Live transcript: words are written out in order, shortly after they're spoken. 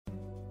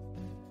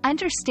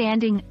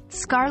Understanding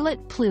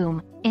Scarlet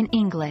Plume in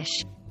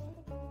English.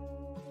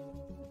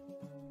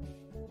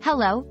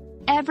 Hello,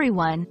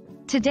 everyone.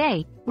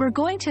 Today, we're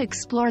going to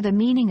explore the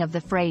meaning of the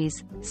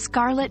phrase,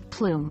 scarlet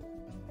plume.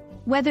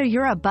 Whether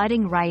you're a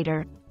budding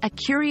writer, a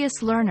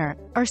curious learner,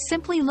 or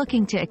simply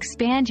looking to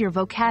expand your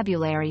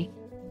vocabulary,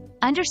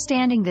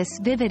 understanding this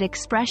vivid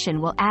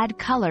expression will add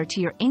color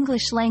to your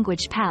English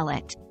language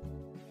palette.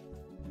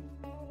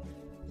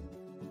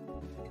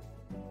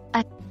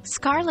 A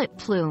scarlet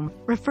plume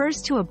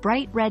refers to a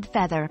bright red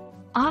feather,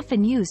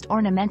 often used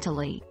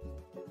ornamentally.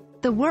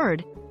 The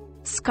word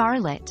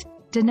scarlet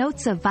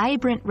denotes a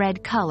vibrant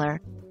red color,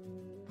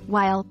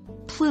 while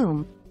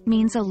plume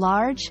means a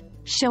large,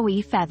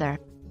 showy feather.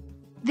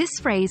 This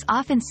phrase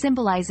often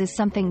symbolizes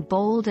something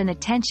bold and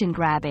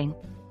attention-grabbing,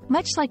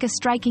 much like a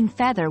striking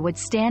feather would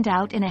stand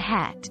out in a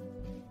hat.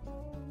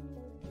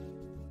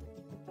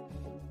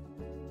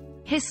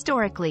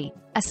 Historically,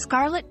 a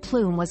scarlet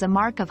plume was a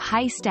mark of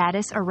high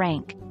status or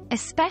rank,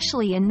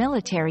 especially in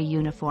military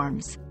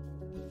uniforms.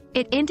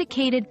 It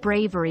indicated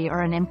bravery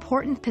or an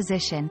important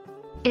position.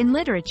 In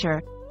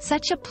literature,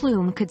 such a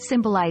plume could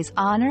symbolize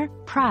honor,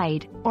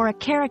 pride, or a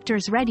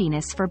character's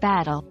readiness for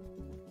battle.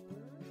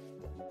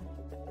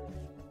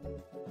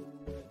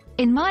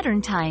 In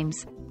modern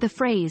times, the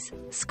phrase,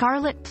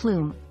 scarlet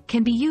plume,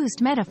 can be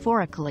used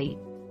metaphorically.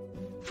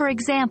 For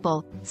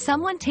example,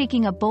 someone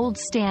taking a bold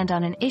stand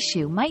on an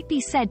issue might be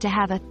said to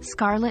have a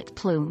scarlet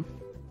plume.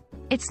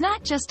 It's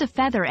not just a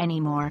feather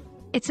anymore,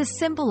 it's a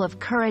symbol of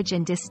courage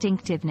and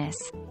distinctiveness.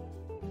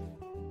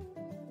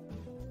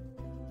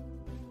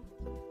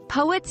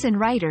 Poets and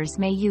writers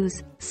may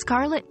use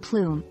scarlet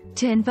plume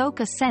to invoke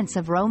a sense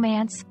of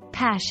romance,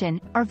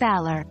 passion, or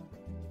valor.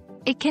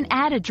 It can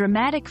add a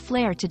dramatic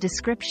flair to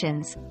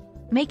descriptions,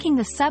 making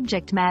the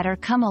subject matter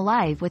come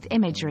alive with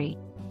imagery.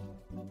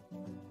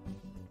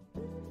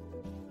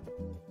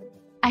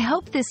 I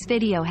hope this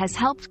video has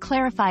helped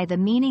clarify the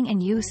meaning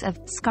and use of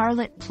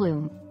scarlet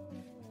plume.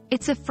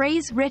 It's a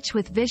phrase rich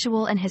with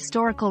visual and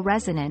historical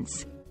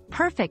resonance,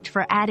 perfect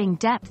for adding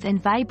depth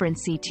and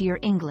vibrancy to your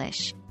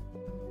English.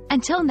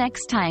 Until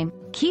next time,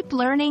 keep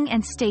learning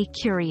and stay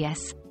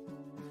curious.